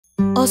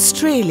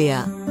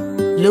Australia.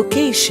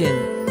 Location,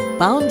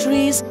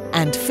 boundaries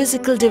and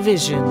physical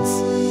divisions.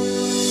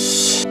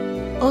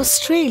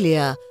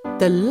 Australia,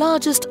 the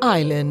largest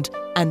island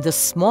and the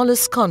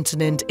smallest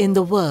continent in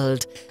the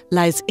world,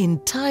 lies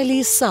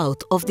entirely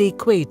south of the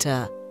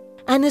equator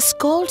and is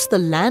called the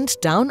land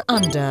down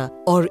under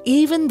or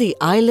even the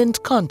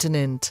island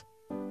continent.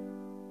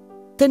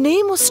 The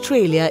name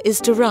Australia is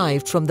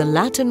derived from the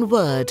Latin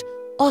word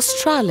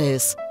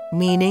Australis,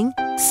 meaning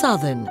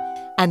southern,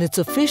 and its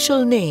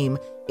official name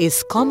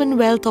is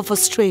Commonwealth of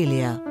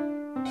Australia.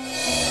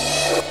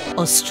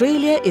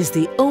 Australia is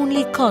the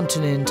only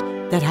continent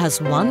that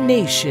has one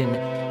nation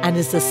and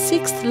is the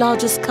 6th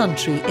largest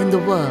country in the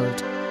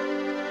world.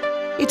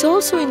 It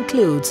also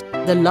includes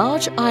the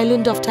large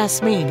island of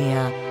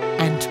Tasmania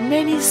and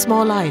many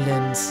small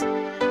islands.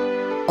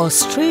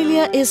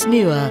 Australia is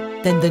newer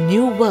than the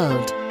New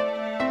World.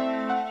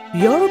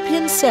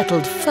 Europeans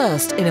settled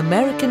first in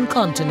American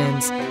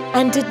continents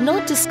and did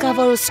not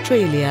discover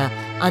Australia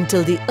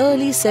until the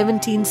early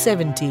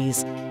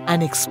 1770s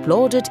and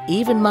explored it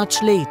even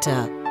much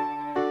later.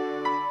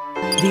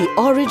 The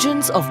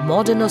origins of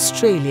modern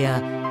Australia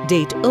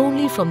date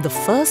only from the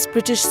first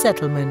British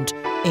settlement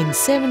in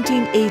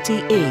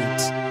 1788.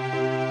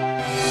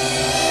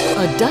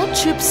 A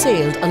Dutch ship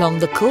sailed along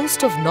the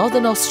coast of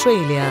northern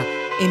Australia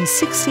in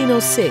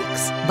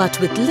 1606, but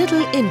with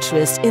little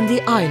interest in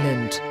the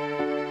island.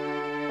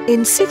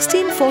 In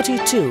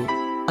 1642,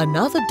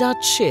 another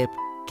Dutch ship,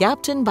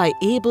 captained by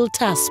Abel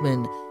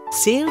Tasman,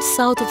 sailed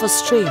south of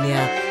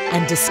Australia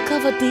and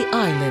discovered the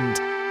island,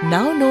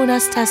 now known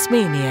as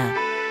Tasmania.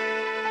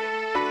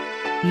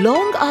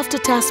 Long after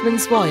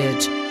Tasman's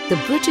voyage,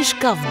 the British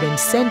government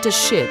sent a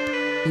ship,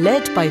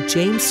 led by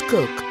James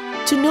Cook,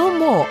 to know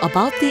more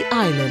about the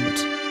island.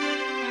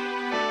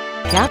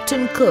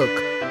 Captain Cook,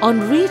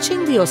 on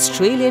reaching the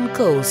Australian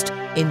coast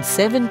in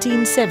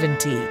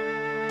 1770,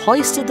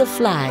 hoisted the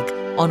flag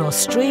on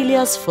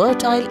Australia's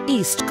fertile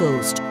east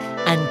coast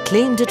and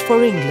claimed it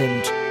for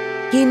England.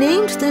 He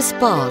named this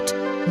part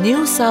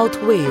New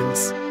South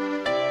Wales.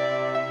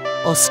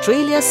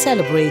 Australia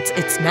celebrates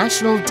its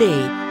National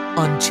Day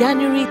on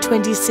January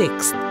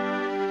 26th.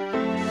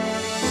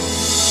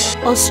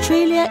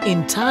 Australia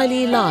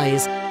entirely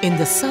lies in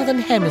the southern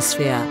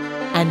hemisphere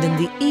and in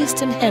the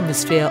eastern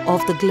hemisphere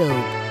of the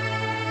globe.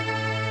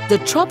 The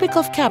Tropic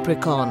of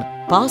Capricorn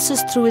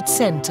passes through its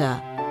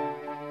centre.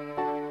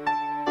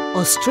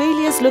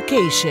 Australia's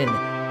location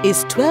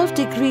is 12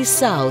 degrees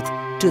south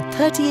to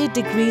 38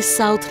 degrees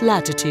south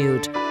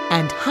latitude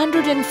and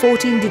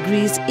 114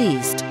 degrees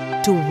east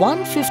to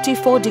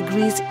 154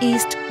 degrees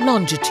east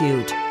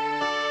longitude.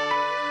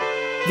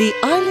 The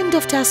island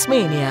of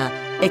Tasmania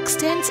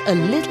extends a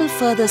little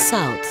further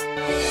south.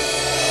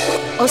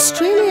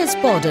 Australia is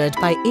bordered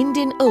by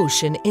Indian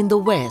Ocean in the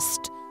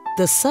west,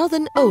 the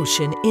Southern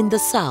Ocean in the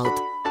south,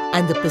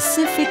 and the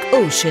Pacific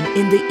Ocean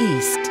in the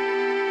east.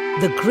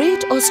 The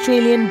Great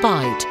Australian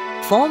Bight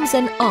forms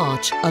an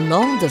arch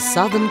along the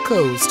southern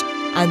coast,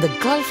 and the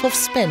Gulf of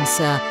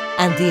Spencer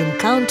and the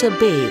Encounter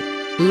Bay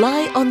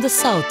lie on the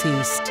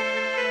southeast.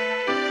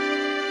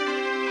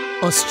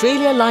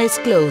 Australia lies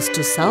close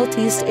to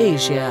Southeast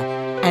Asia,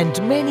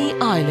 and many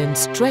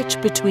islands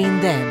stretch between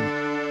them.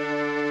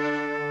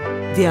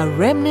 They are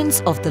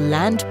remnants of the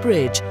land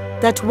bridge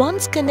that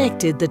once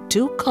connected the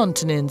two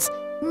continents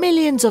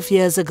millions of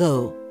years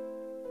ago.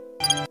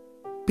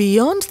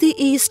 Beyond the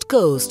east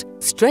coast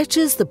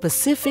stretches the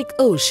Pacific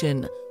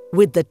Ocean,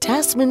 with the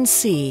Tasman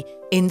Sea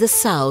in the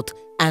south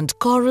and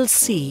Coral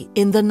Sea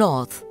in the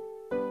north.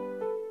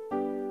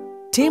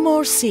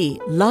 Timor Sea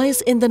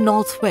lies in the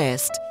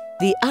northwest,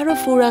 the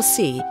Arafura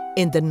Sea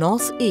in the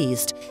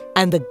northeast,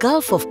 and the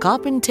Gulf of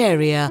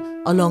Carpentaria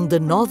along the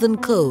northern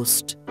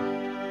coast.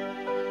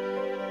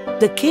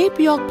 The Cape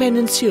York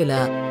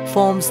Peninsula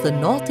forms the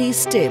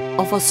northeast tip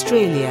of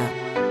Australia.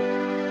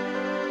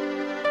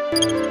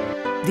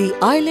 The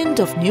island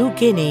of New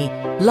Guinea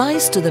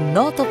lies to the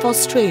north of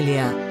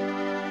Australia.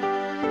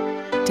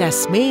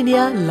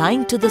 Tasmania,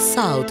 lying to the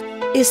south,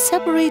 is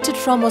separated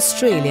from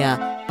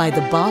Australia by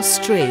the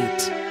Bass Strait.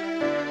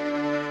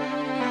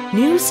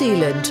 New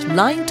Zealand,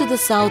 lying to the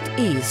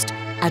southeast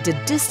at a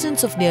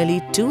distance of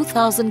nearly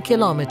 2,000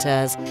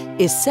 kilometers,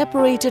 is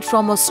separated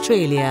from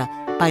Australia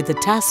by the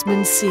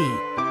Tasman Sea.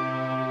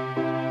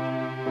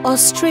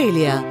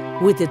 Australia,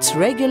 with its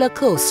regular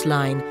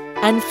coastline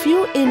and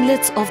few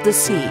inlets of the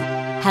sea,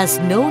 has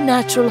no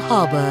natural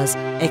harbours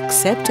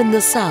except in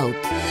the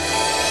south.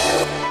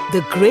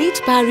 The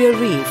Great Barrier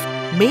Reef,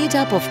 made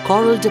up of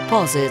coral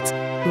deposits,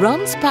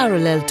 runs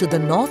parallel to the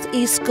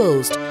northeast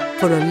coast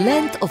for a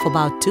length of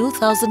about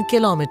 2,000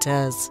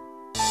 kilometers.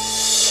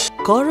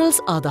 Corals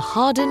are the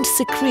hardened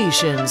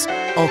secretions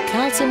or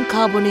calcium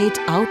carbonate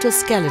outer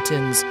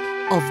skeletons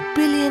of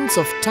billions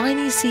of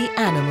tiny sea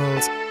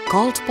animals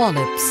called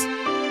polyps.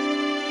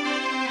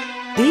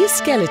 These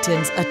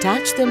skeletons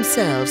attach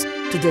themselves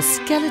to the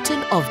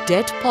skeleton of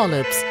dead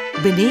polyps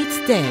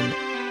beneath them,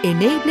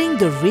 enabling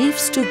the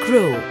reefs to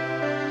grow.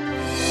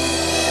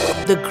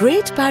 The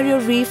Great Barrier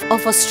Reef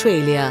of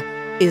Australia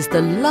is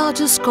the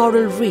largest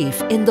coral reef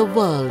in the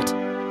world.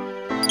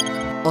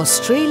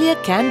 Australia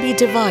can be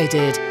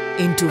divided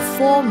into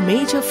 4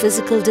 major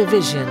physical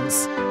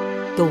divisions: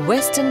 the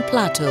Western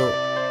Plateau,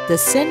 the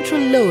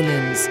Central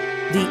Lowlands,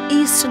 the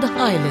Eastern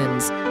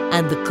Highlands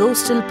and the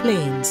Coastal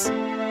Plains.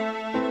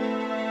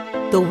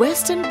 The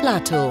Western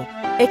Plateau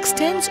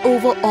extends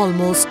over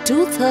almost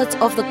 2/3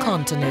 of the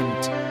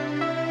continent.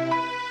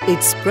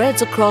 It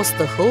spreads across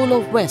the whole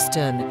of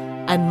Western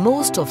and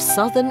most of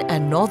Southern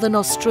and Northern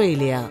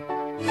Australia.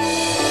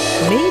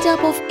 Made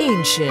up of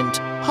ancient,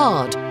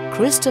 hard,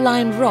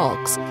 crystalline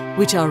rocks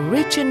which are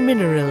rich in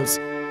minerals,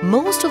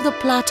 most of the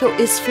plateau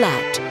is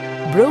flat,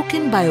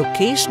 broken by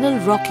occasional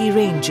rocky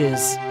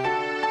ranges.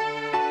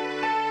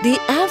 The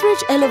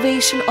average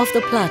elevation of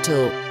the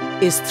plateau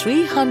is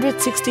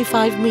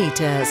 365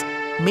 meters,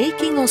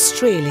 making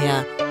Australia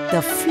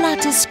the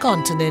flattest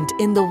continent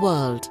in the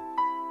world.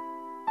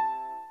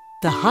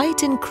 The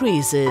height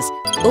increases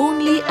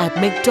only at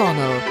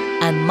McDonnell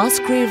and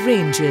Musgrave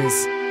Ranges.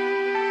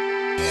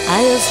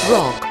 Ayers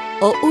Rock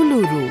or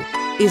Uluru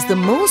is the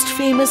most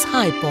famous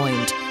high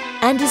point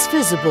and is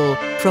visible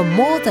from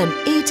more than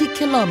 80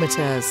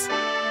 kilometers.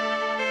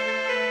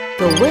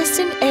 The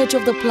western edge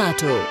of the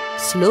plateau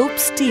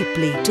slopes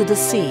steeply to the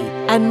sea,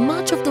 and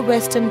much of the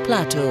western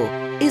plateau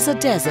is a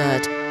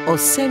desert or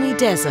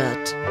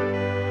semi-desert.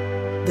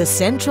 The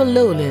central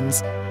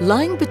lowlands,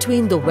 lying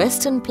between the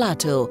western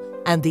plateau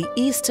and the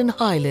eastern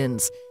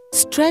highlands,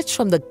 stretch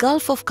from the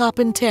Gulf of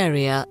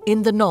Carpentaria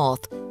in the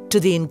north to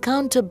the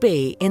Encounter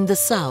Bay in the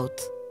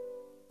south.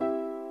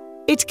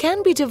 It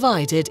can be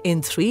divided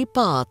in 3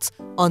 parts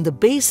on the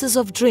basis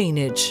of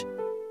drainage: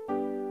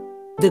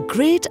 the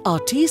Great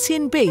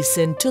Artesian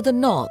Basin to the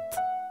north,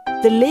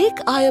 the Lake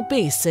Eyre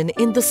Basin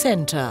in the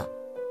center,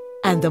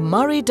 and the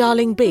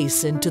Murray-Darling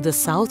Basin to the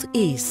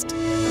southeast.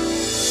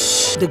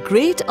 The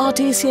Great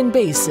Artesian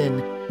Basin,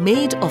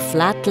 made of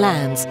flat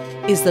lands,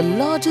 is the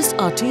largest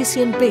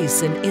artesian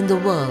basin in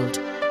the world.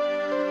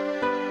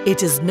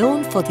 It is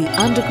known for the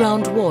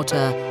underground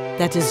water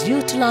that is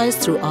utilized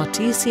through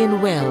artesian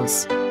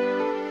wells.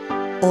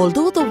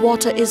 Although the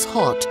water is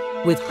hot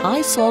with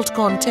high salt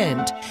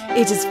content,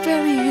 it is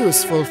very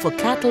useful for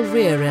cattle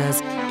rearers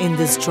in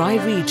this dry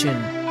region.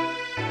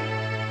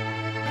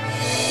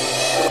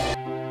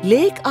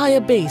 Lake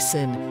Eyre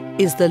Basin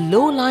is the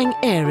low-lying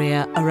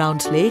area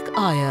around Lake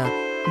Eyre,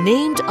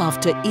 named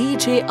after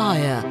E.J.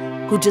 Eyre,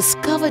 who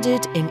discovered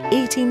it in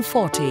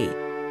 1840,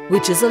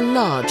 which is a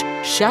large,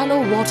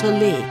 shallow water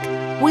lake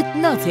with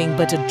nothing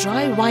but a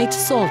dry white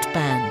salt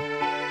pan.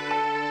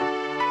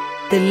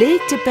 The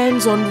lake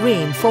depends on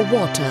rain for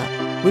water,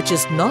 which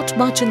is not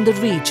much in the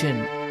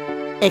region.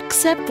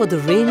 Except for the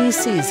rainy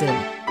season,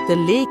 the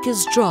lake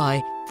is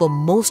dry for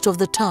most of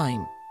the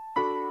time.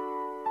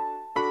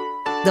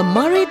 The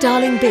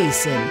Murray-Darling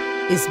Basin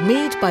is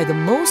made by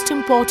the most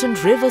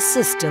important river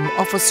system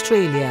of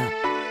Australia.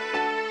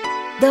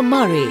 The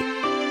Murray,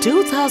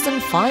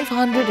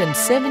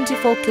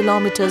 2,574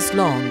 kilometers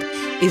long,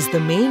 is the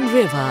main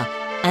river,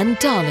 and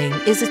Darling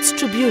is its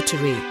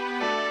tributary.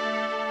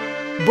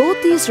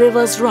 Both these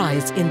rivers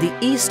rise in the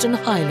Eastern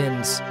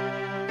Highlands.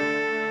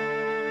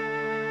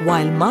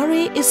 While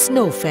Murray is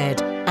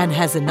snow-fed and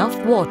has enough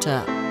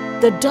water,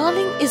 the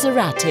Darling is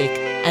erratic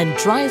and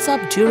dries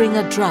up during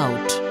a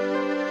drought.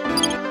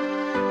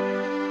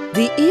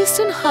 The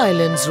Eastern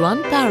Highlands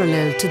run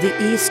parallel to the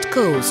east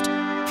coast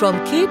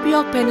from Cape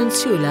York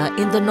Peninsula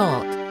in the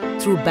north,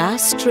 through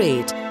Bass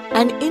Strait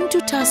and into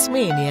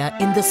Tasmania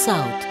in the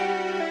south.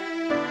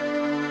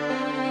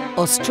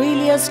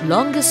 Australia's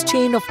longest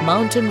chain of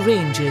mountain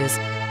ranges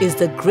is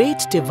the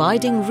Great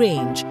Dividing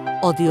Range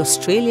or the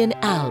Australian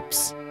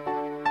Alps.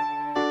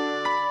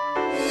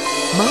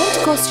 Mount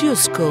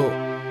Kosciuszko,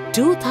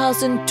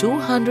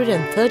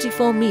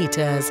 2,234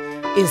 meters,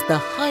 is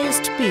the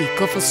highest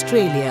peak of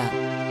Australia.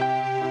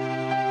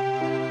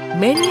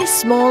 Many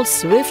small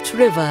swift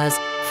rivers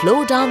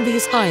flow down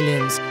these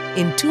highlands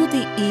into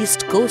the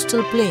east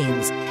coastal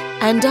plains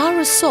and are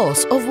a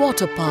source of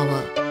water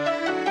power.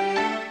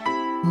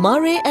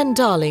 Murray and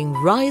Darling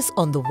rise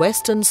on the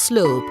western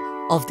slope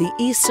of the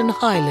Eastern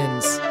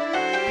Highlands.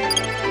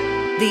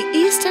 The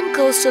eastern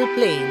coastal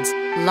plains,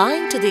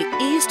 lying to the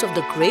east of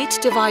the Great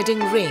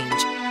Dividing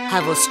Range,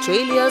 have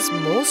Australia's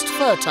most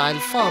fertile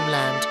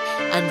farmland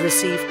and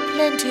receive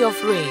plenty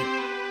of rain.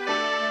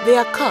 They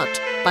are cut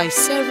by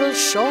several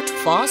short,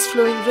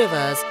 fast-flowing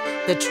rivers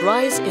that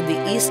rise in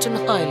the Eastern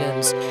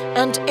Highlands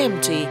and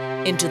empty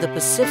into the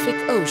Pacific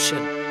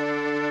Ocean.